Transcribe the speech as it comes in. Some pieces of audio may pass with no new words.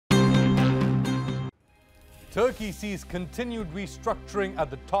Turkey sees continued restructuring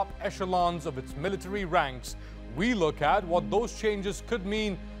at the top echelons of its military ranks. We look at what those changes could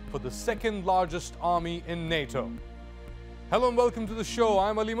mean for the second largest army in NATO. Hello and welcome to the show.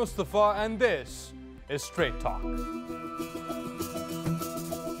 I'm Ali Mustafa and this is Strait Talk.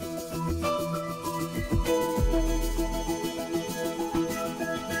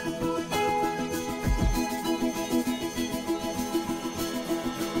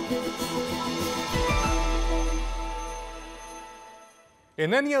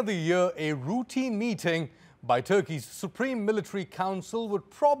 In any other year, a routine meeting by Turkey's Supreme Military Council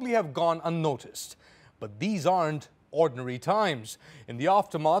would probably have gone unnoticed. But these aren't ordinary times. In the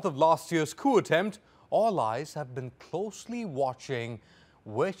aftermath of last year's coup attempt, all eyes have been closely watching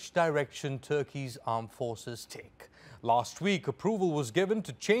which direction Turkey's armed forces take. Last week, approval was given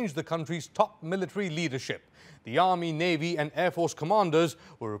to change the country's top military leadership. The Army, Navy and Air Force commanders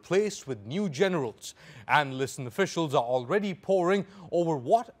were replaced with new generals. Analysts and officials are already poring over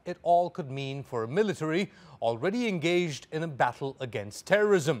what it all could mean for a military already engaged in a battle against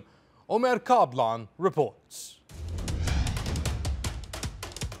terrorism. Ömer Kablan reports.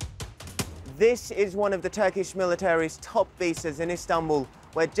 This is one of the Turkish military's top bases in Istanbul,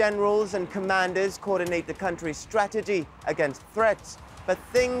 where generals and commanders coordinate the country's strategy against threats. But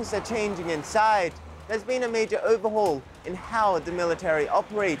things are changing inside. There's been a major overhaul in how the military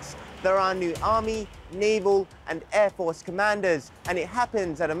operates. There are new Army, Naval and Air Force commanders, and it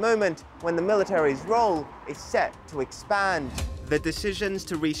happens at a moment when the military's role is set to expand. The decisions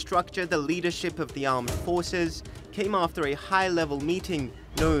to restructure the leadership of the armed forces came after a high-level meeting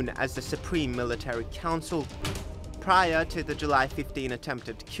known as the Supreme Military Council. Prior to the July 15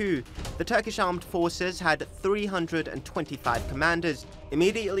 attempted coup, the Turkish armed forces had 325 commanders.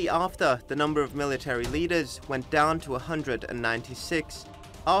 Immediately after, the number of military leaders went down to 196,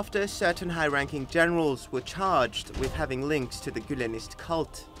 after certain high-ranking generals were charged with having links to the Gülenist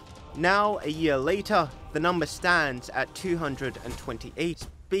cult. Now, a year later, the number stands at 228.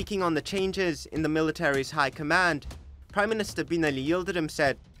 Speaking on the changes in the military's high command, Prime Minister Binali Yildirim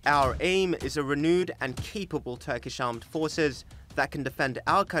said, "Our aim is a renewed and capable Turkish armed forces that can defend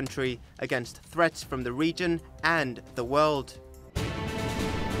our country against threats from the region and the world."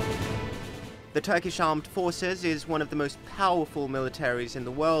 The Turkish armed forces is one of the most powerful militaries in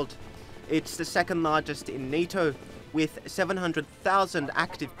the world. It's the second largest in NATO, with 700,000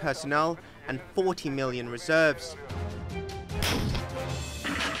 active personnel and 40 million reserves.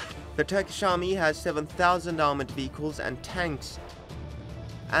 The Turkish army has 7,000 armored vehicles and tanks,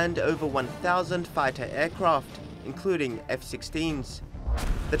 and over 1,000 fighter aircraft, including F-16s.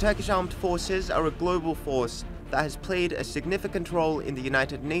 The Turkish armed forces are a global force that has played a significant role in the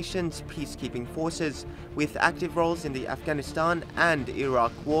United Nations peacekeeping forces, with active roles in the Afghanistan and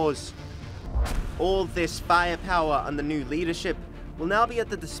Iraq wars. All this firepower under new leadership will now be at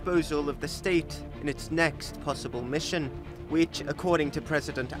the disposal of the state in its next possible mission, which, according to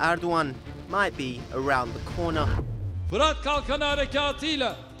President Erdogan, might be around the corner. Fırat Kalkanı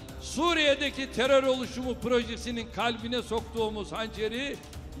Harekatı'yla Suriye'deki terör oluşumu projesinin kalbine soktuğumuz hançeri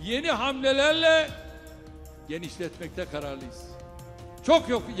yeni hamlelerle genişletmekte kararlıyız. Çok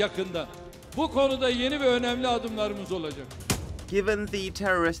yakında bu konuda yeni ve önemli adımlarımız olacak. Given the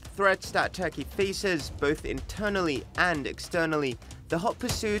terrorist threats that Turkey faces, both internally and externally, the hot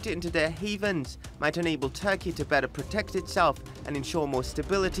pursuit into their havens might enable Turkey to better protect itself and ensure more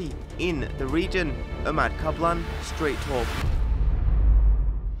stability in the region. Ömer Kablan, Strait Talk.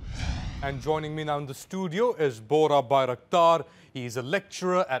 And joining me now in the studio is Bora Bayraktar. He's a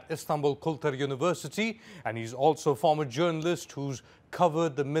lecturer at Istanbul Kültür University, and he's also a former journalist who's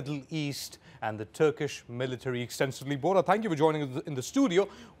covered the Middle East and the Turkish military extensively. Bora, thank you for joining us in the studio.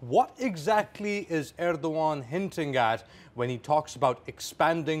 What exactly is Erdogan hinting at when he talks about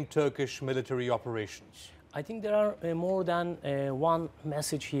expanding Turkish military operations? I think there are more than one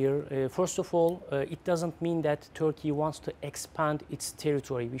message here. First of all, it doesn't mean that Turkey wants to expand its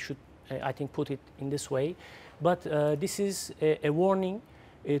territory. We should, I think, put it in this way. But this is a warning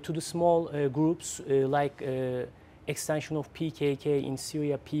to the small groups like extension of PKK in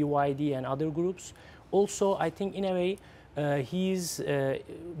Syria, PYD and other groups. Also, I think in a way, he's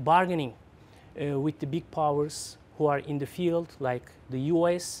bargaining with the big powers who are in the field, like the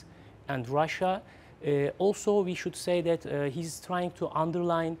US and Russia. Also, we should say that he's trying to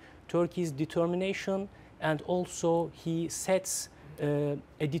underline Turkey's determination, and also he sets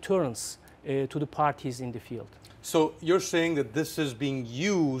a deterrence to the parties in the field. So you're saying that this is being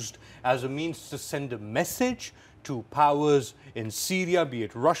used as a means to send a message to powers in Syria, be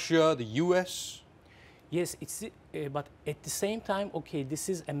it Russia, the US? Yes, but at the same time, okay, this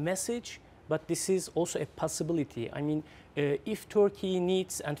is a message, but this is also a possibility. I mean, if Turkey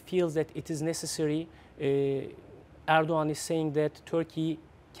needs and feels that it is necessary, Erdogan is saying that Turkey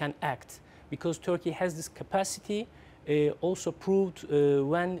can act, because Turkey has this capacity, also proved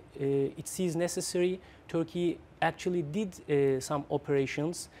when it sees necessary. Turkey actually did some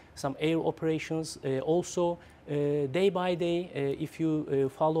operations, some air operations. Also, day by day, if you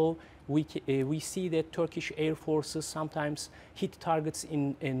follow, we see that Turkish air forces sometimes hit targets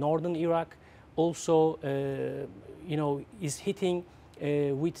in northern Iraq. Also, is hitting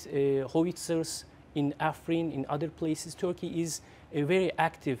with howitzers in Afrin, in other places. Turkey is very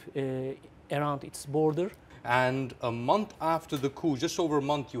active around its border. And a month after the coup, just over a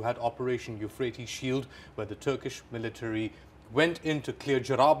month, you had Operation Euphrates Shield, where the Turkish military went in to clear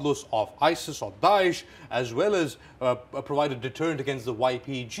Jarablus of ISIS or Daesh, as well as provide a deterrent against the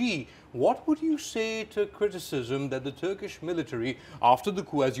YPG. What would you say to criticism that the Turkish military, after the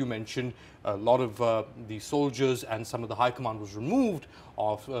coup, as you mentioned, a lot of the soldiers and some of the high command was removed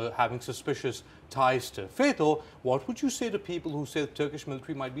of having suspicious ties to FETÖ? What would you say to people who say the Turkish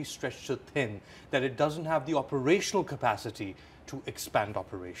military might be stretched so thin, that it doesn't have the operational capacity to expand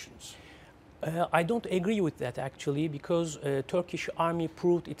operations? I don't agree with that, actually, because Turkish army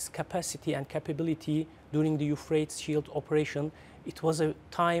proved its capacity and capability during the Euphrates Shield operation. It was a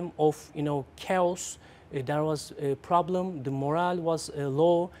time of chaos. There was a problem. The morale was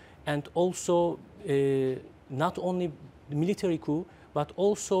low, and also not only the military coup, but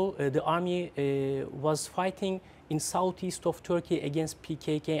also the army was fighting in southeast of Turkey against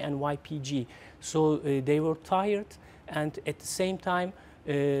PKK and YPG. So they were tired, and at the same time,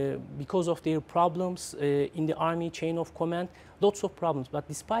 because of their problems in the army chain of command, lots of problems. But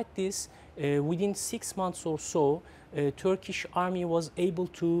despite this, within 6 months or so, Turkish army was able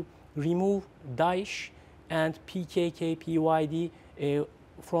to remove Daesh and PKK, PYD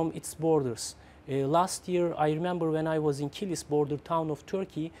from its borders. Last year, I remember when I was in Kilis, border town of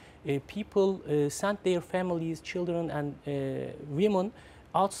Turkey, people sent their families, children and women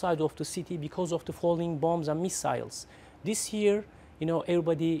outside of the city because of the falling bombs and missiles. This year,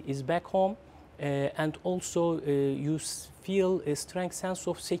 everybody is back home, and also you feel a strong sense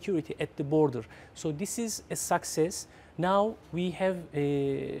of security at the border. So this is a success. Now we have,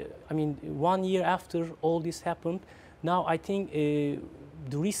 1 year after all this happened, now I think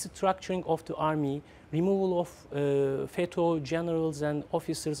the restructuring of the army, removal of FETÖ generals and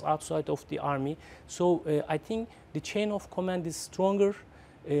officers outside of the army. So I think the chain of command is stronger,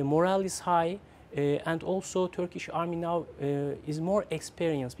 morale is high, and also Turkish army now is more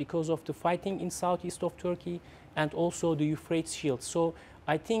experienced because of the fighting in southeast of Turkey and also the Euphrates Shield. So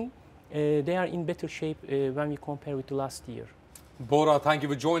I think they are in better shape when we compare with the last year. Bora, thank you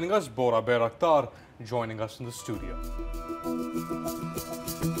for joining us. Bora Bayraktar joining us in the studio.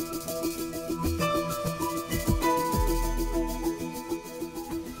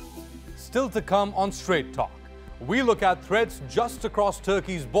 Still to come on Strait Talk, we look at threats just across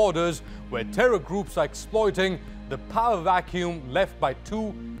Turkey's borders, where terror groups are exploiting the power vacuum left by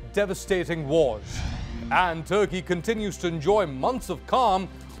 2 devastating wars. And Turkey continues to enjoy months of calm.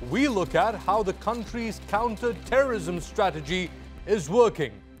 We look at how the country's counter-terrorism strategy is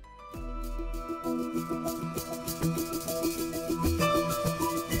working.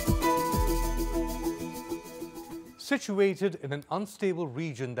 Situated in an unstable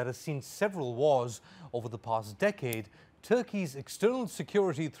region that has seen several wars over the past decade, Turkey's external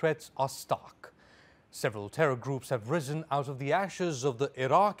security threats are stark. Several terror groups have risen out of the ashes of the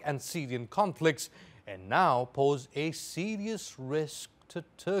Iraq and Syrian conflicts and now pose a serious risk to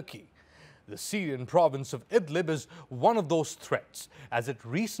Turkey. The Syrian province of Idlib is one of those threats, as it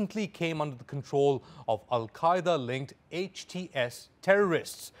recently came under the control of Al-Qaeda-linked HTS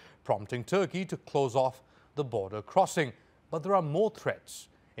terrorists, prompting Turkey to close off the border crossing. But there are more threats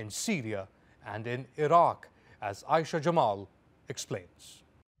in Syria and in Iraq, as Aisha Jamal explains.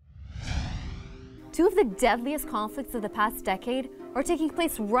 2 of the deadliest conflicts of the past decade are taking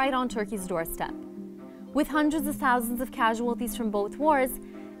place right on Turkey's doorstep. With hundreds of thousands of casualties from both wars,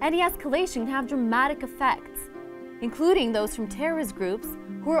 any escalation can have dramatic effects, including those from terrorist groups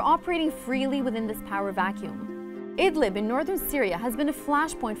who are operating freely within this power vacuum. Idlib in northern Syria has been a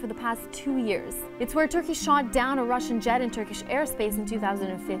flashpoint for the past 2 years. It's where Turkey shot down a Russian jet in Turkish airspace in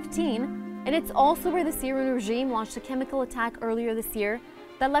 2015, and it's also where the Syrian regime launched a chemical attack earlier this year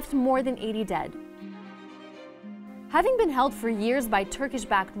that left more than 80 dead. Having been held for years by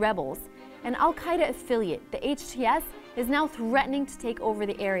Turkish-backed rebels, an Al-Qaeda affiliate, the HTS, is now threatening to take over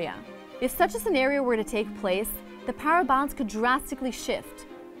the area. If such a scenario were to take place, the power balance could drastically shift,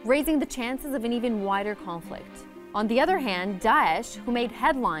 raising the chances of an even wider conflict. On the other hand, Daesh, who made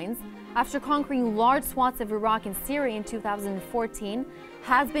headlines, after conquering large swaths of Iraq and Syria in 2014,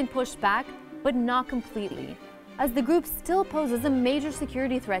 has been pushed back, but not completely, as the group still poses a major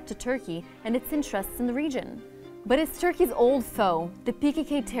security threat to Turkey and its interests in the region. But it's Turkey's old foe, the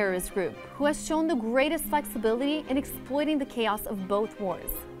PKK terrorist group, who has shown the greatest flexibility in exploiting the chaos of both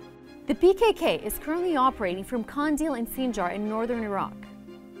wars. The PKK is currently operating from Kandil and Sinjar in northern Iraq.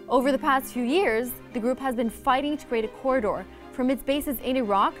 Over the past few years, the group has been fighting to create a corridor from its bases in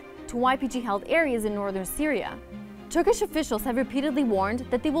Iraq to YPG-held areas in northern Syria. Turkish officials have repeatedly warned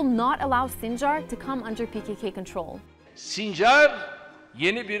that they will not allow Sinjar to come under PKK control. Sincar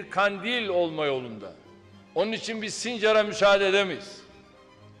yeni bir Kandil olma yolunda. Onun için biz Sincar'a müsaade edemeyiz.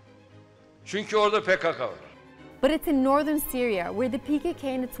 Çünkü orada PKK var. But it's in northern Syria where the PKK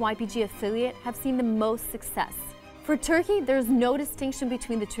and its YPG affiliate have seen the most success. For Turkey, there's no distinction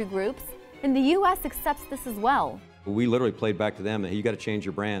between the two groups, and the US accepts this as well. We literally played back to them that, hey, you got to change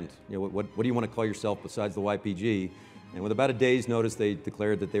your brand. You know, what do you want to call yourself besides the YPG? And with about a day's notice, they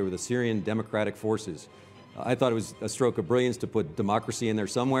declared that they were the Syrian Democratic Forces. I thought it was a stroke of brilliance to put democracy in there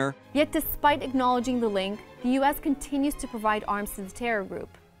somewhere. Yet despite acknowledging the link, the US continues to provide arms to the terror group.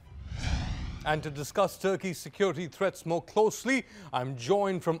 And to discuss Turkey's security threats more closely, I'm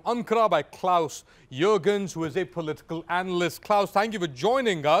joined from Ankara by Klaus Jürgens, who is a political analyst. Klaus, thank you for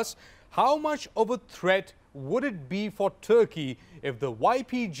joining us. How much of a threat would it be for Turkey if the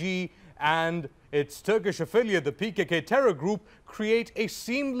YPG and its Turkish affiliate, the PKK terror group, create a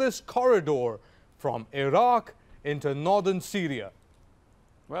seamless corridor from Iraq into northern Syria?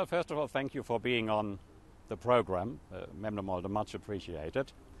 Well, first of all, thank you for being on the program. Memnun oldum, much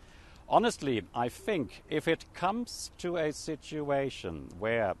appreciated. Honestly, I think if it comes to a situation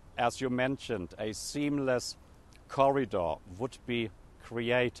where, as you mentioned, a seamless corridor would be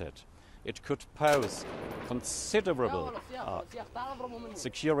created, it could pose considerable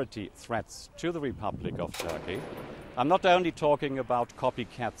security threats to the Republic of Turkey. I'm not only talking about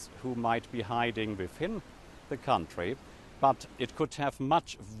copycats who might be hiding within the country, but it could have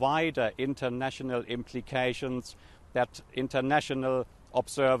much wider international implications that international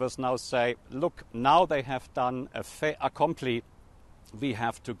observers now say, look, now they have done a fait accompli. We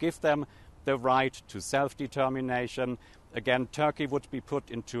have to give them the right to self-determination. Again, Turkey would be put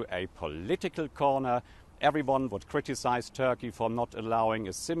into a political corner. Everyone would criticize Turkey for not allowing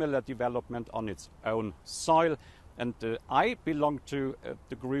a similar development on its own soil. And I belong to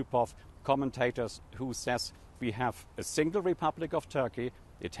the group of commentators who says we have a single Republic of Turkey.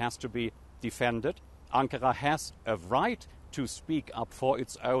 It has to be defended. Ankara has a right to speak up for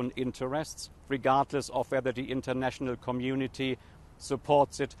its own interests, regardless of whether the international community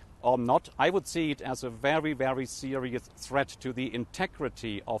supports it or not. I would see it as a very, very serious threat to the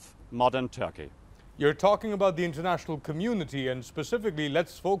integrity of modern Turkey. You're talking about the international community, and specifically,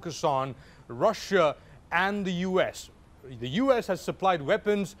 let's focus on Russia and the US. The US has supplied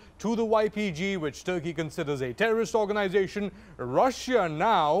weapons to the YPG, which Turkey considers a terrorist organization. Russia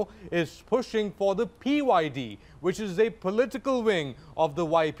now is pushing for the PYD, which is a political wing of the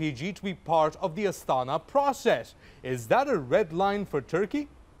YPG, to be part of the Astana process. Is that a red line for Turkey?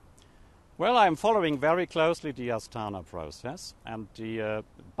 Well, I'm following very closely the Astana process and the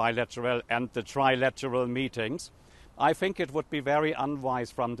bilateral and the trilateral meetings. I think it would be very unwise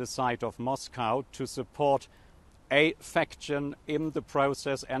from the side of Moscow to support a faction in the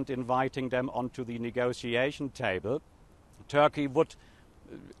process and inviting them onto the negotiation table. Turkey would,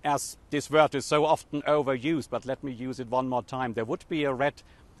 as this word is so often overused, but let me use it one more time, there would be a red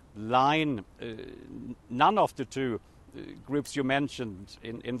line. None of the two groups you mentioned,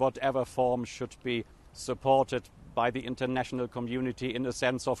 in whatever form, should be supported by the international community in the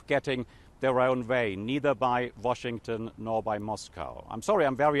sense of getting their own way, neither by Washington nor by Moscow. I'm sorry,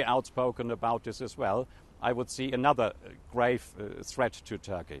 I'm very outspoken about this as well. I would see another grave threat to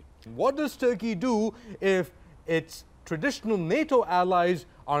Turkey. What does Turkey do if its traditional NATO allies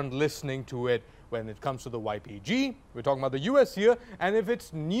aren't listening to it when it comes to the YPG? We're talking about the US here. And if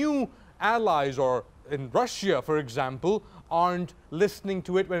its new allies, or in Russia, for example, aren't listening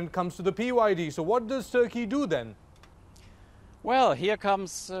to it when it comes to the PYD. So what does Turkey do then? Well, here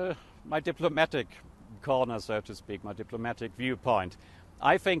comes my diplomatic corner, so to speak, my diplomatic viewpoint.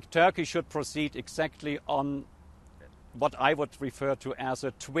 I think Turkey should proceed exactly on what I would refer to as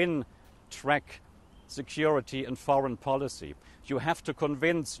a twin-track security and foreign policy. You have to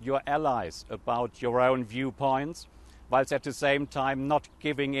convince your allies about your own viewpoints, whilst at the same time not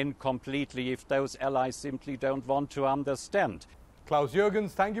giving in completely if those allies simply don't want to understand. Klaus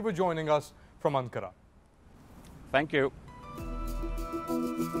Jürgens, thank you for joining us from Ankara. Thank you.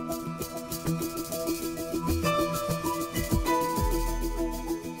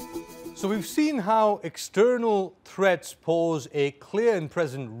 So we've seen how external threats pose a clear and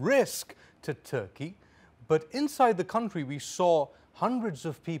present risk to Turkey, but inside the country we saw hundreds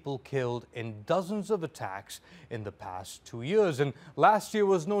of people killed in dozens of attacks in the past 2 years. And last year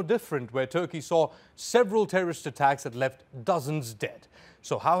was no different, where Turkey saw several terrorist attacks that left dozens dead.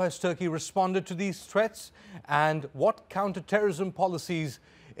 So how has Turkey responded to these threats, and what counter-terrorism policies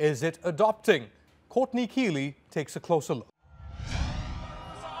is it adopting? Courtney Keeley takes a closer look.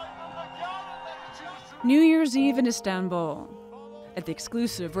 New Year's Eve in Istanbul. At the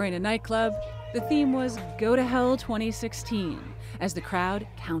exclusive Reyna nightclub, the theme was Go to Hell 2016, as the crowd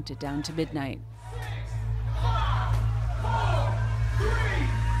counted down to midnight. 4, 3,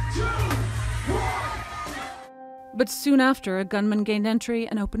 2, 1. But soon after, a gunman gained entry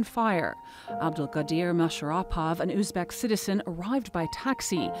and opened fire. Abdulkadir Masharapov, an Uzbek citizen, arrived by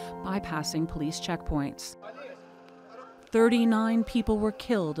taxi, bypassing police checkpoints. 39 people were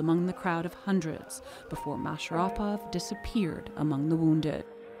killed among the crowd of hundreds before Masharapov disappeared among the wounded.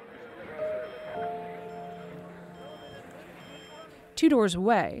 2 doors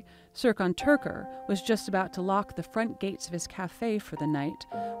away, Serkan Turker was just about to lock the front gates of his cafe for the night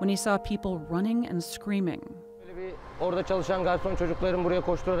when he saw people running and screaming. Orada çalışan garson çocukların buraya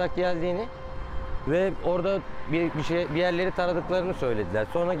koşturarak geldiğini ve orada bir yerleri taradıklarını söylediler.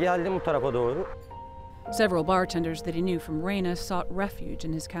 Sonra geldim bu tarafa doğru. Several bartenders that he knew from Reyna sought refuge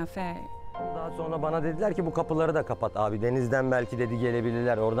in his cafe. Daha sonra bana dediler ki bu kapıları da kapat abi. Denizden belki dedi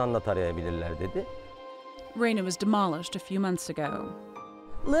gelebilirler, oradan da tarayabilirler dedi. Reyna was demolished a few months ago.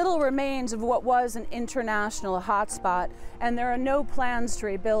 Little remains of what was an international hotspot, and there are no plans to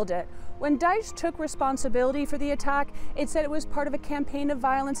rebuild it. When Daesh took responsibility for the attack, it said it was part of a campaign of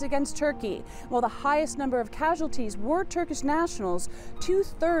violence against Turkey. While the highest number of casualties were Turkish nationals,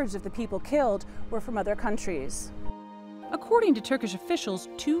 2/3 of the people killed were from other countries. According to Turkish officials,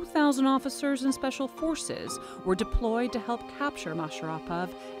 2,000 officers and special forces were deployed to help capture Masharapov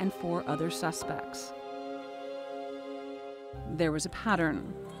and 4 other suspects. There was a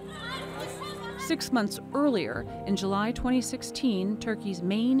pattern. 6 months earlier, in July 2016, Turkey's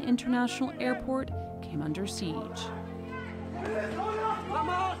main international airport came under siege.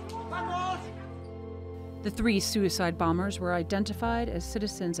 The 3 suicide bombers were identified as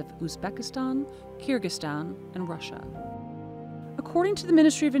citizens of Uzbekistan, Kyrgyzstan, and Russia. According to the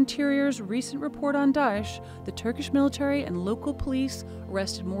Ministry of Interior's recent report on Daesh, the Turkish military and local police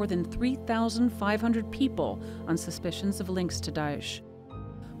arrested more than 3,500 people on suspicions of links to Daesh.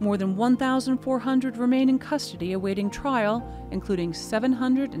 More than 1,400 remain in custody awaiting trial, including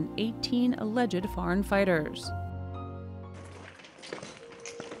 718 alleged foreign fighters.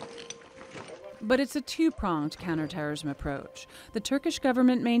 But it's a 2-pronged counterterrorism approach. The Turkish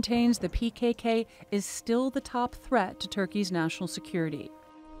government maintains the PKK is still the top threat to Turkey's national security.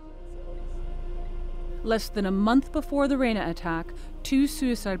 Less than a month before the Reyna attack, 2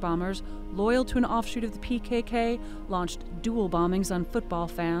 suicide bombers, loyal to an offshoot of the PKK, launched dual bombings on football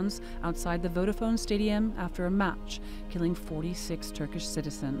fans outside the Vodafone Stadium after a match, killing 46 Turkish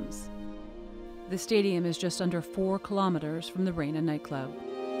citizens. The stadium is just under 4 kilometers from the Reyna nightclub.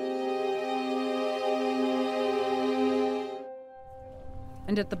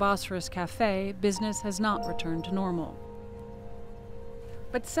 And at the Bosphorus Cafe, business has not returned to normal.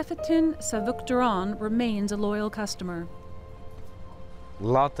 But Sefettin Savukduran remains a loyal customer.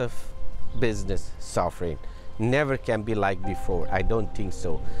 Lot of business suffering. Never can be like before. I don't think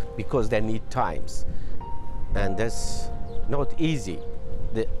so, because they need times. And that's not easy.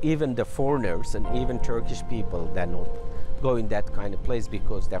 Even the foreigners and even Turkish people, they're not going that kind of place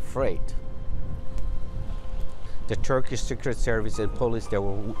because they're afraid. The Turkish Secret Service and police, their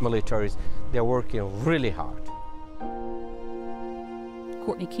militaries, they're working really hard.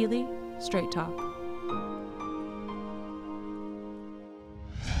 Courtney Keeley, Strait Talk.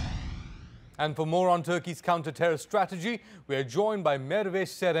 And for more on Turkey's counter-terror strategy, we are joined by Merve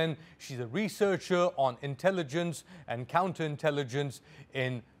Seren. She's a researcher on intelligence and counterintelligence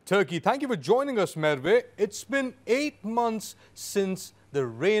in Turkey. Thank you for joining us, Merve. It's been 8 months since the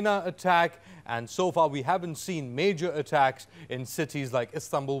Reyna attack, and so far we haven't seen major attacks in cities like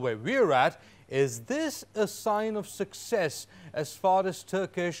Istanbul, where we're at. Is this a sign of success as far as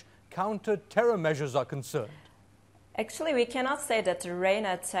Turkish counter-terror measures are concerned? Actually, we cannot say that the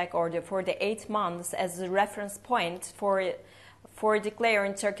Reyna attack or for the 8 months as a reference point for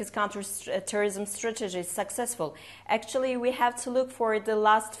declaring Turkey's counter-terrorism strategy is successful. Actually, we have to look for the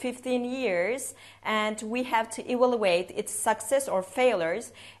last 15 years and we have to evaluate its success or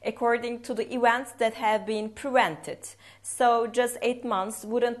failures according to the events that have been prevented. So just 8 months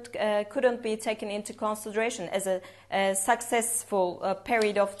couldn't be taken into consideration as successful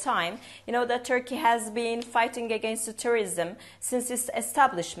period of time. You know that Turkey has been fighting against the terrorism since its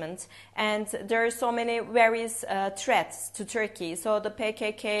establishment, and there are so many various threats to Turkey. So the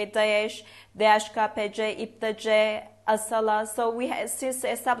PKK, Daesh, DHKPC, İPDC, Asala. So we have, since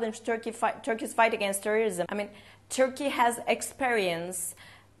the establishment, Turkey's fight against terrorism. I mean, Turkey has experienced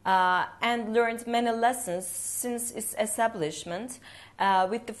and learned many lessons since its establishment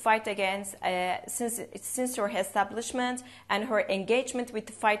with the fight against, since her establishment and her engagement with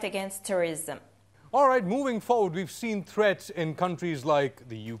the fight against terrorism. All right, moving forward, we've seen threats in countries like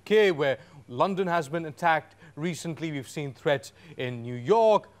the UK, where London has been attacked recently. We've seen threats in New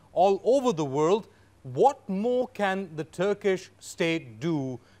York, all over the world. What more can the Turkish state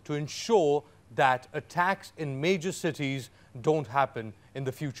do to ensure that attacks in major cities don't happen in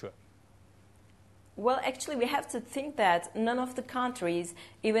the future? Well, actually, we have to think that none of the countries,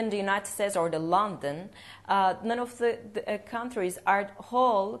 even the United States or the London, none of the countries are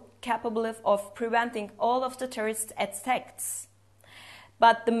whole capable of preventing all of the terrorist attacks.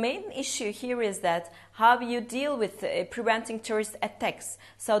 But the main issue here is that how you deal with preventing terrorist attacks.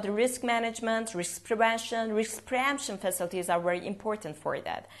 So the risk management, risk preemption facilities are very important for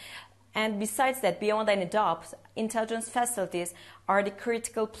that. And besides that, beyond any doubt, intelligence facilities are the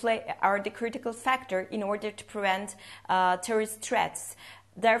critical factor in order to prevent terrorist threats.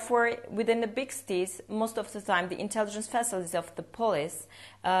 Therefore, within the big cities, most of the time, the intelligence facilities of the police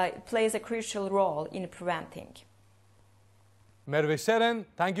plays a crucial role in preventing. Merve Seren,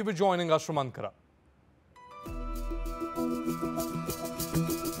 thank you for joining us from Ankara.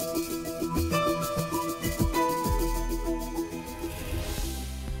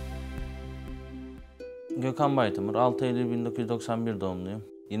 Gökhan Baytamır, 6 Eylül 1991 doğumluyum.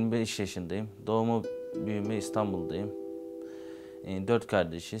 25 yaşındayım. Doğumu büyüme İstanbul'dayım. 4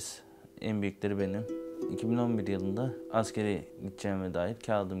 kardeşiz. En büyükleri benim. 2011 yılında askere gideceğime dair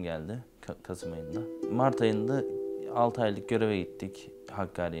kağıdım geldi. Kasım ayında. Mart ayında 6 aylık göreve gittik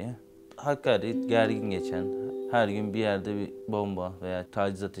Hakkari'ye. Hakkari gergin geçen, her gün bir yerde bir bomba veya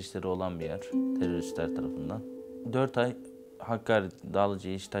taciz ateşleri olan bir yer teröristler tarafından. 4 ay Hakkari Dağlıca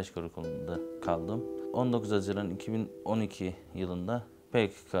İştaş Karakolu'nda kaldım. 19 Haziran 2012 yılında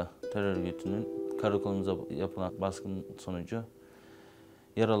PKK terör örgütünün karakolumuza yapılan baskın sonucu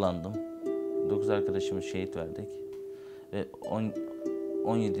yaralandım. 9 arkadaşımız şehit verdik ve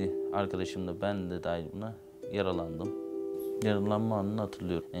 17 arkadaşım da ben de dahil buna yaralandım. Yaralanma anını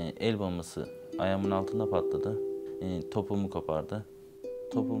hatırlıyorum. El bombası ayağımın altında patladı. Topumu kopardı.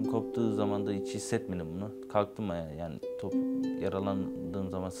 Topum koptuğu zaman da hiç hissetmedim bunu. Kalktım ayağa, yani yaralandığım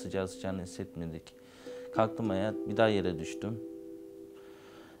zaman sıcağını hissetmedik. Kalktım ayağa, bir daha yere düştüm.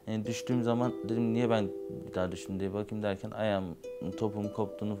 Düştüğüm zaman dedim niye ben bir daha düştüm diye bakayım derken ayağım, topumun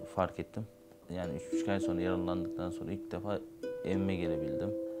koptuğunu fark ettim. Yani 3 ay sonra yaralandıktan sonra ilk defa evime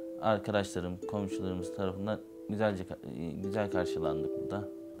gelebildim. Arkadaşlarım, komşularımız tarafından güzel karşılandık burada.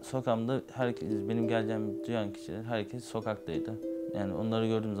 Sokağımda herkes, benim geleceğimi duyan kişiler, herkes sokaktaydı. Yani onları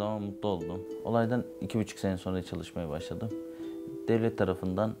gördüğüm zaman mutlu oldum. Olaydan 2,5 sene sonra çalışmaya başladım. Devlet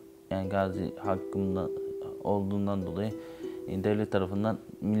tarafından, yani gazi hakkımda olduğundan dolayı devlet tarafından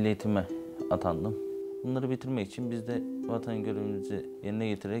milli eğitime atandım. Bunları bitirmek için biz de vatan görevimizi yerine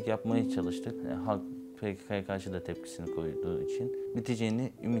getirerek yapmaya çalıştık. Halk PKK'ya karşı da tepkisini koyduğu için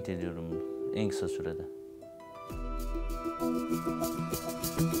biteceğini ümit ediyorum en kısa sürede.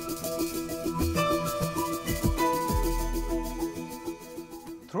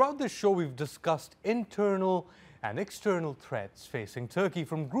 Throughout this show, we've discussed internal and external threats facing Turkey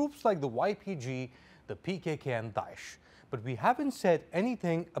from groups like the YPG, the PKK and Daesh. But we haven't said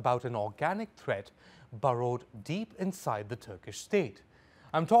anything about an organic threat burrowed deep inside the Turkish state.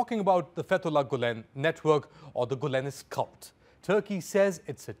 I'm talking about the Fethullah Gülen network, or the Gülenist cult. Turkey says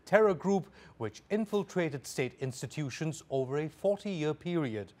it's a terror group which infiltrated state institutions over a 40-year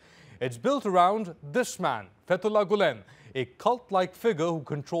period. It's built around this man, Fethullah Gülen, a cult-like figure who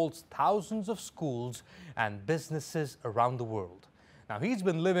controls thousands of schools and businesses around the world. Now, he's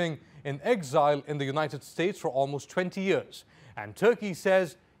been living in exile in the United States for almost 20 years, and Turkey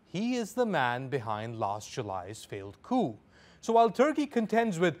says he is the man behind last July's failed coup. So while Turkey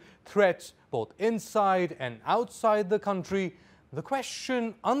contends with threats both inside and outside the country, the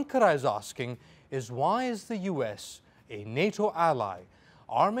question Ankara is asking is, why is the US, a NATO ally,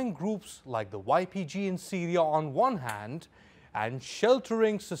 arming groups like the YPG in Syria on one hand and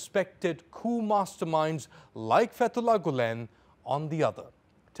sheltering suspected coup masterminds like Fethullah Gülen on the other?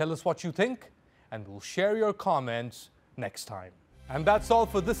 Tell us what you think, and we'll share your comments next time. And that's all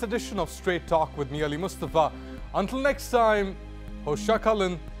for this edition of Straight Talk with me, Ali Mustafa. Until next time, hoşça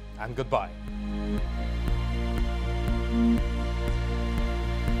kalın and goodbye.